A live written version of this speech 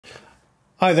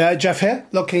Hi there, Jeff here,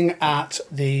 looking at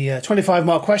the 25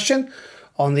 mark question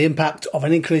on the impact of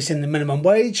an increase in the minimum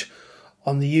wage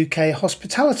on the UK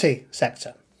hospitality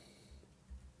sector.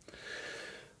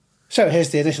 So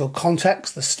here's the initial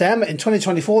context, the stem. In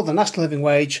 2024, the national living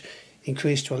wage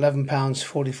increased to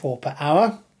 £11.44 per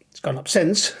hour. It's gone up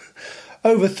since.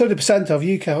 Over 30% of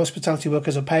UK hospitality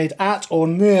workers are paid at or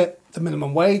near the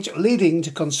minimum wage, leading to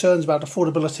concerns about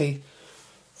affordability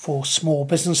for small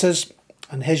businesses.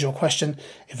 And here's your question.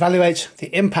 Evaluate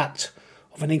the impact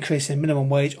of an increase in minimum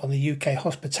wage on the UK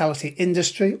hospitality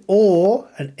industry or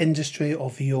an industry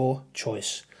of your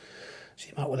choice. So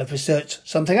you might well have researched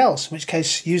something else, in which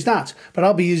case use that. But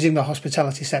I'll be using the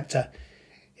hospitality sector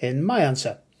in my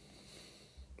answer.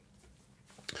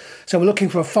 So we're looking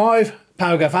for a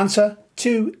 5-paragraph answer,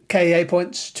 2 KAA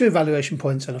points, 2 evaluation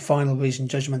points, and a final reason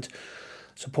judgment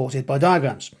supported by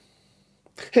diagrams.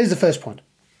 Here's the first point.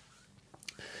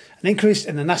 An increase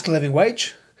in the national living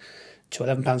wage to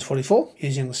 £11.44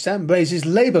 using the stem raises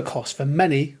labour costs for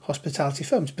many hospitality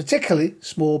firms, particularly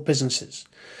small businesses.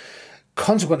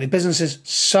 Consequently, businesses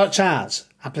such as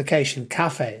application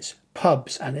cafes,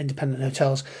 pubs and independent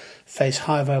hotels face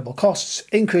higher variable costs,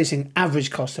 increasing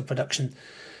average cost of production.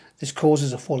 This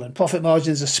causes a fall in profit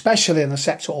margins, especially in a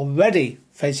sector already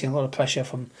facing a lot of pressure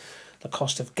from the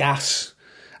cost of gas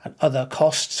and other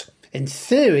costs. In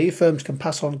theory, firms can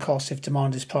pass on costs if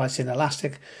demand is price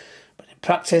inelastic, but in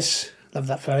practice, love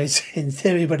that phrase, in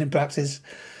theory but in practice,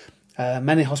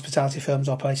 many hospitality firms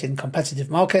operate in competitive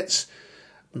markets,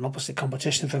 monopoly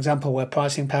competition, for example, where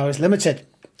pricing power is limited.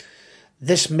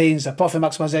 This means that profit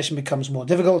maximisation becomes more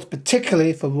difficult,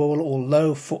 particularly for rural or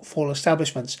low footfall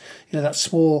establishments. You know, that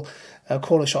small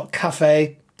corner shop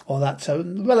cafe or that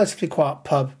relatively quiet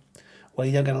pub where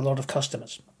you don't get a lot of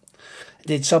customers.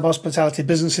 Indeed, some hospitality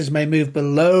businesses may move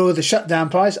below the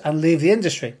shutdown price and leave the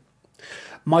industry.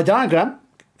 My diagram,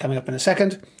 coming up in a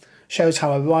second, shows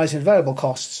how a rise in variable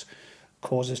costs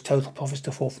causes total profits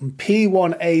to fall from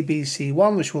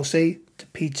P1ABC1, which we'll see, to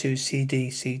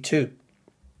P2CDC2.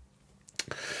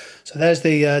 So there's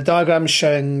the diagram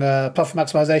showing profit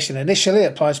maximisation initially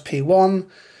at price P1,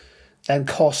 then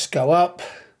costs go up.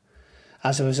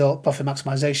 As a result, profit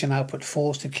maximisation output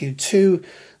falls to Q2.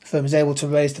 The firm is able to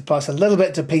raise the price a little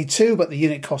bit to P2, but the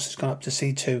unit cost has gone up to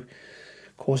C2,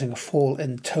 causing a fall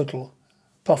in total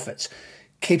profits.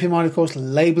 Keep in mind, of course,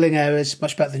 labelling areas,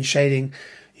 much better than shading.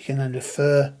 You can then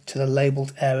refer to the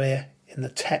labelled area in the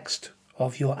text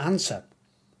of your answer.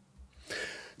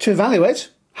 To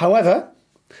evaluate, however,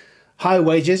 higher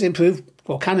wages improve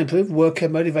or can improve worker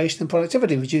motivation and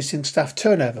productivity, reducing staff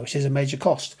turnover, which is a major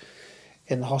cost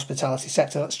in the hospitality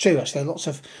sector. That's true, actually. Lots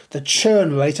of the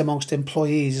churn rate amongst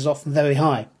employees is often very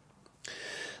high.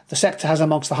 The sector has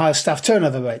amongst the highest staff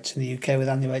turnover rates in the UK, with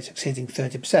annual rates exceeding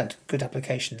 30%. Good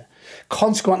application there.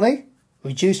 Consequently,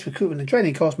 reduced recruitment and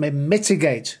training costs may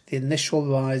mitigate the initial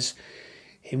rise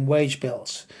in wage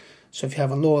bills. So if you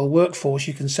have a loyal workforce,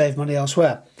 you can save money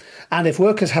elsewhere. And if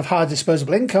workers have higher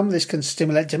disposable income, this can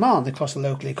stimulate demand across the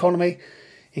local economy,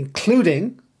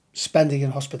 including spending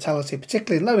in hospitality,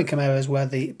 particularly in low-income areas where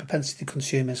the propensity to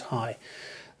consume is high.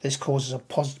 This causes a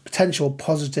potential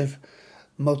positive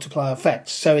multiplier effect.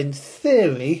 So in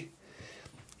theory,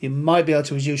 you might be able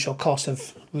to reduce your cost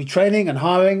of retraining and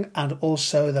hiring, and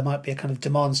also there might be a kind of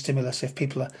demand stimulus if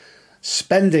people are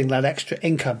spending that extra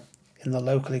income in the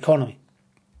local economy.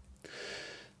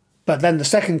 But then the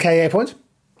second KA point,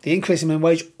 the increase in minimum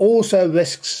wage also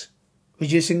risks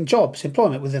reducing jobs,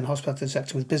 employment within the hospitality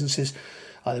sector, with businesses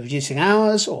either reducing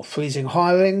hours or freezing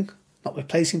hiring, not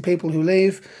replacing people who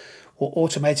leave, or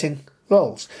automating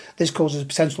roles. This causes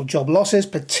potential job losses,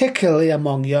 particularly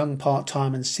among young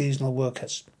part-time and seasonal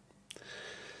workers.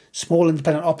 Small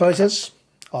independent operators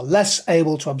are less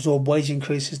able to absorb wage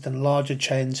increases than larger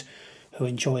chains who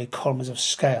enjoy economies of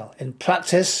scale. In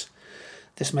practice,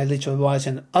 this may lead to a rise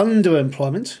in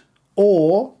underemployment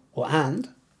and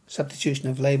substitution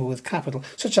of labour with capital,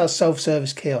 such as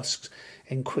self-service kiosks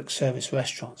in quick service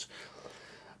restaurants.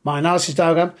 My analysis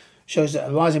diagram shows that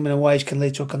a rising minimum wage can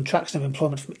lead to a contraction of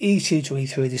employment from E2 to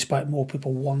E3 despite more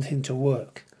people wanting to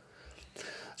work.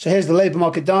 So here's the labour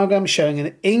market diagram showing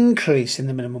an increase in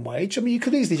the minimum wage. I mean, you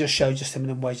could easily just show just the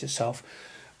minimum wage itself,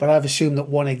 but I've assumed that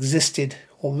one existed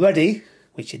already,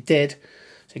 which it did.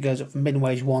 So it goes up from minimum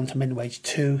wage 1 to minimum wage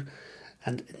 2,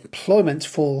 and employment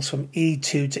falls from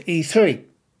E2 to E3.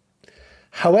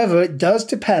 However, it does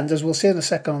depend, as we'll see in a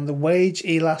second, on the wage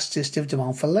elasticity of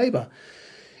demand for labour.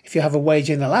 If you have a wage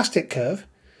inelastic curve,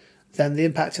 then the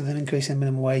impact of an increase in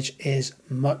minimum wage is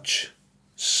much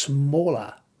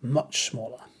smaller. In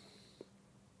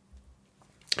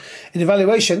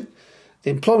evaluation, The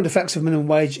employment effects of minimum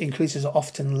wage increases are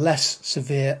often less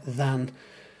severe than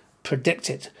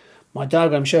predicted. My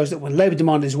diagram shows that when labour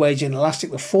demand is wage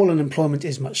inelastic, the fall in employment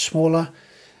is much smaller.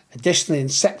 Additionally, in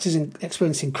sectors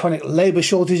experiencing chronic labour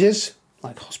shortages,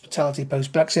 like hospitality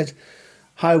post-Brexit,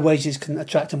 higher wages can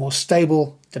attract a more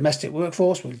stable domestic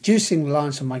workforce, reducing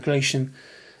reliance on migration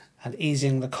and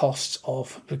easing the costs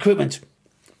of recruitment.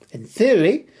 In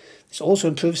theory, this also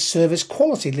improves service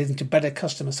quality, leading to better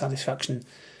customer satisfaction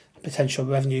and potential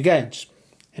revenue gains.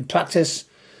 In practice,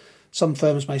 some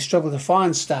firms may struggle to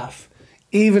find staff,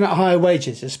 even at higher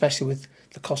wages, especially with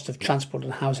the cost of transport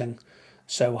and housing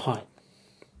so high.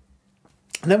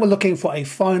 And then we're looking for a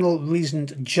final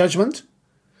reasoned judgment.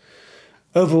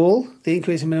 Overall, the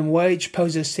increase in minimum wage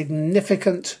poses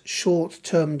significant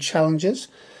short-term challenges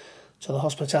to the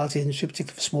hospitality industry,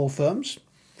 particularly for small firms.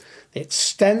 The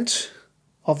extent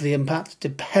of the impact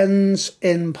depends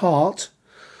in part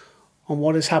on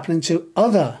what is happening to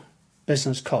other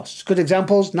business costs. Good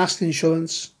examples: national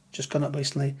insurance, just gone up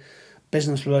recently,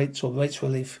 business rates or rates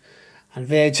relief, and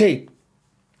VAT.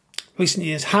 Recent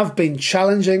years have been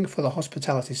challenging for the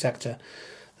hospitality sector.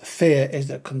 The fear is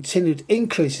that continued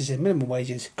increases in minimum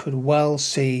wages could well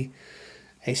see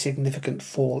a significant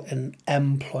fall in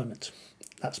employment.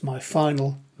 That's my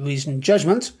final reasoned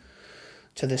judgment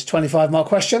to this 25-mark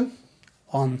question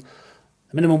on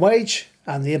the minimum wage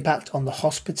and the impact on the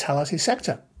hospitality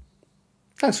sector.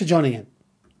 Thanks for joining in.